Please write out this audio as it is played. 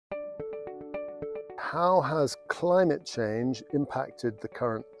How has climate change impacted the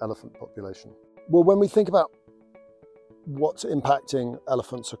current elephant population? Well, when we think about what's impacting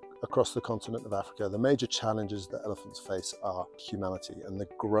elephants across the continent of Africa, the major challenges that elephants face are humanity and the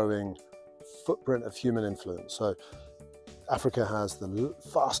growing footprint of human influence. So Africa has the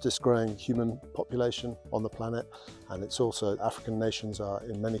fastest growing human population on the planet, and it's also, African nations are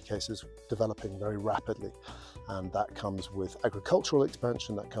in many cases developing very rapidly, and that comes with agricultural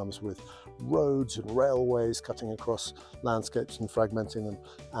expansion, that comes with roads and railways cutting across landscapes and fragmenting them,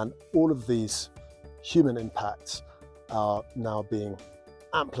 and all of these human impacts are now being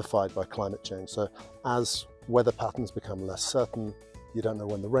amplified by climate change. So as weather patterns become less certain, you don't know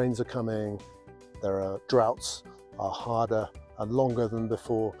when the rains are coming, there are droughts are harder and longer than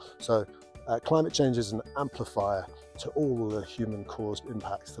before. So climate change is an amplifier to all the human-caused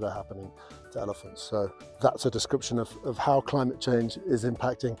impacts that are happening to elephants. So that's a description of how climate change is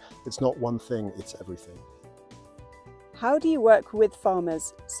impacting. It's not one thing, it's everything. How do you work with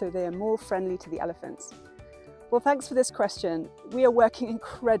farmers so they are more friendly to the elephants? Well, thanks for this question. We are working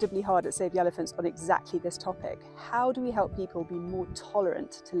incredibly hard at Save the Elephants on exactly this topic. How do we help people be more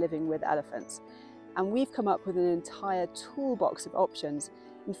tolerant to living with elephants? And we've come up with an entire toolbox of options.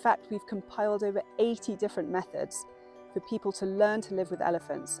 In fact, we've compiled over 80 different methods for people to learn to live with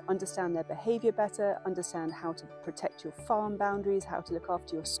elephants, understand their behavior better, understand how to protect your farm boundaries, how to look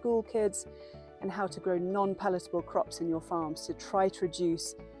after your school kids, and how to grow non-palatable crops in your farms to try to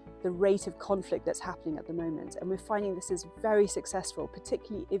reduce the rate of conflict that's happening at the moment. And we're finding this is very successful,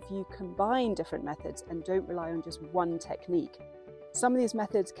 particularly if you combine different methods and don't rely on just one technique. Some of these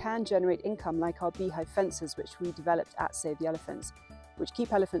methods can generate income, like our beehive fences, which we developed at Save the Elephants, which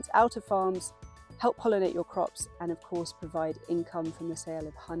keep elephants out of farms, help pollinate your crops, and of course provide income from the sale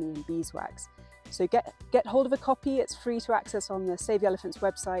of honey and beeswax. So get hold of a copy, it's free to access on the Save the Elephants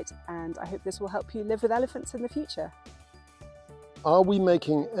website, and I hope this will help you live with elephants in the future. Are we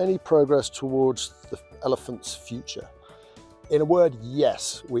making any progress towards the elephant's future? In a word,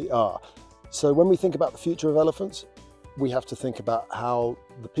 yes, we are. So when we think about the future of elephants, we have to think about how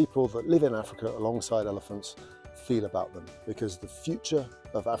the people that live in Africa alongside elephants feel about them, because the future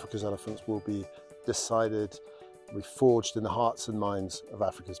of Africa's elephants will be decided, forged in the hearts and minds of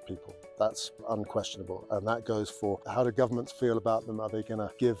Africa's people. That's unquestionable, and that goes for how do governments feel about them. Are they going to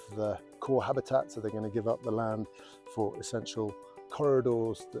give the core habitats? Are they going to give up the land for essential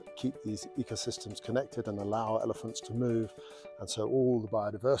corridors that keep these ecosystems connected and allow elephants to move? And so all the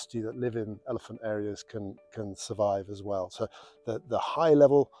biodiversity that live in elephant areas can survive as well. So the high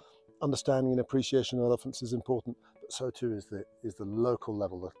level understanding and appreciation of elephants is important, but so too is the local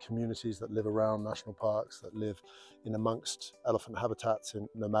level, the communities that live around national parks, that live in amongst elephant habitats in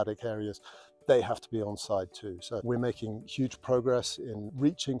nomadic areas. They have to be on side too. So we're making huge progress in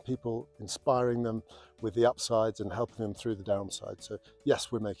reaching people, inspiring them with the upsides and helping them through the downsides. So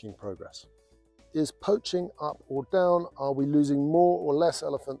yes, we're making progress. Is poaching up or down? Are we losing more or less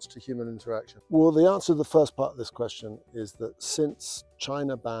elephants to human interaction? Well, the answer to the first part of this question is that since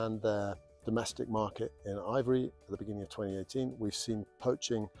China banned their domestic market in ivory at the beginning of 2018, we've seen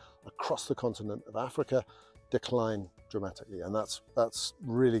poaching across the continent of Africa decline dramatically, and that's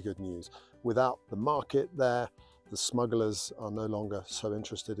really good news. Without the market there, the smugglers are no longer so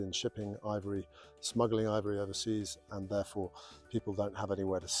interested in shipping ivory, smuggling ivory overseas, and therefore people don't have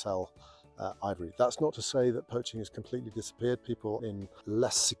anywhere to sell ivory. That's not to say that poaching has completely disappeared. People in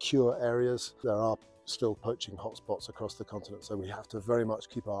less secure areas, there are still poaching hotspots across the continent, so we have to very much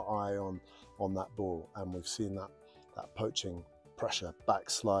keep our eye on that ball, and we've seen that poaching pressure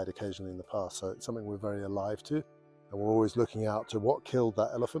backslide occasionally in the past, so it's something we're very alive to. And we're always looking out to what killed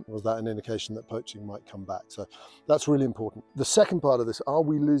that elephant. Was that an indication that poaching might come back? So that's really important. The second part of this, are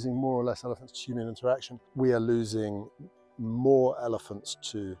we losing more or less elephants to human interaction? We are losing more elephants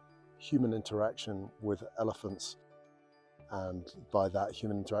to human interaction with elephants. And by that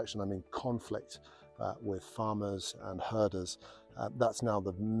human interaction, I mean conflict with farmers and herders. That's now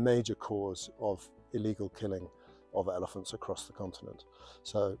the major cause of illegal killing of elephants across the continent.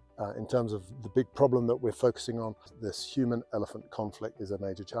 So in terms of the big problem that we're focusing on, this human-elephant conflict is a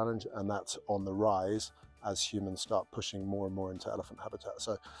major challenge, and that's on the rise as humans start pushing more and more into elephant habitat.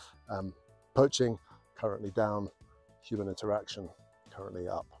 So poaching currently down, human interaction currently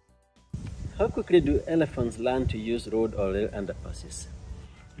up. How quickly do elephants learn to use road or rail underpasses?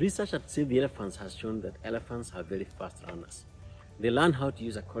 Research at Save the Elephants has shown that elephants are very fast runners. They learn how to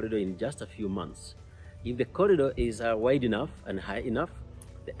use a corridor in just a few months. If the corridor is wide enough and high enough,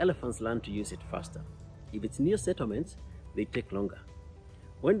 the elephants learn to use it faster. If it's near settlements, they take longer.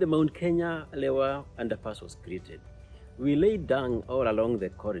 When the Mount Kenya Lewa underpass was created, We laid down all along the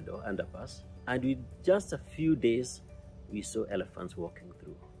corridor underpass, and with just a few days, we saw elephants walking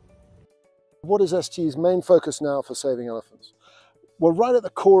through. What is SG's main focus now for saving elephants? Well, right at the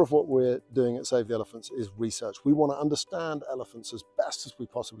core of what we're doing at Save the Elephants is research. We want to understand elephants as best as we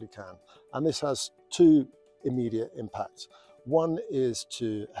possibly can. And this has two immediate impacts. One is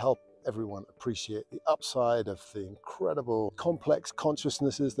to help everyone appreciate the upside of the incredible complex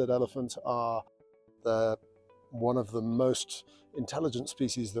consciousnesses that elephants are. They're one of the most intelligent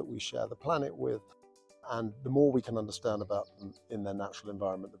species that we share the planet with. And the more we can understand about them in their natural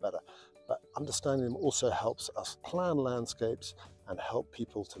environment, the better. But understanding them also helps us plan landscapes and help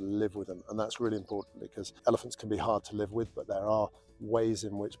people to live with them. And that's really important because elephants can be hard to live with, but there are ways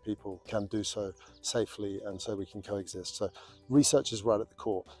in which people can do so safely, and so we can coexist. So research is right at the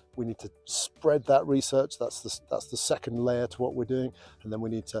core. We need to spread that research. That's the second layer to what we're doing. And then we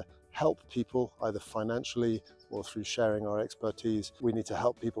need to help people either financially or through sharing our expertise. We need to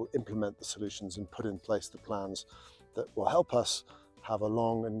help people implement the solutions and put in place the plans that will help us have a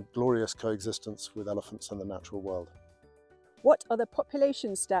long and glorious coexistence with elephants in the natural world. What are the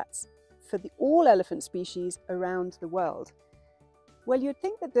population stats for all elephant species around the world? Well, you'd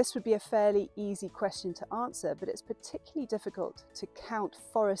think that this would be a fairly easy question to answer, but it's particularly difficult to count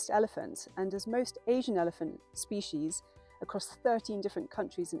forest elephants. And as most Asian elephant species across 13 different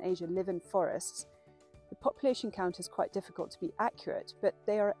countries in Asia live in forests, the population count is quite difficult to be accurate, but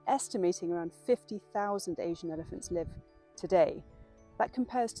they are estimating around 50,000 Asian elephants live today. That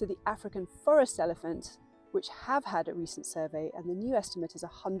compares to the African forest elephant, which have had a recent survey, and the new estimate is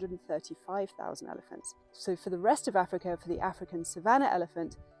 135,000 elephants. So for the rest of Africa, for the African savanna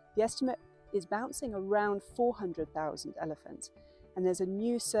elephant, the estimate is bouncing around 400,000 elephants. And there's a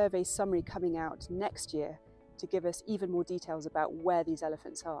new survey summary coming out next year to give us even more details about where these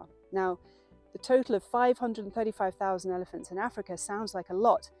elephants are. Now, the total of 535,000 elephants in Africa sounds like a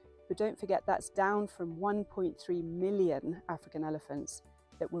lot, but don't forget that's down from 1.3 million African elephants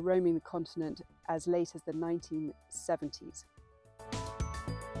that were roaming the continent as late as the 1970s.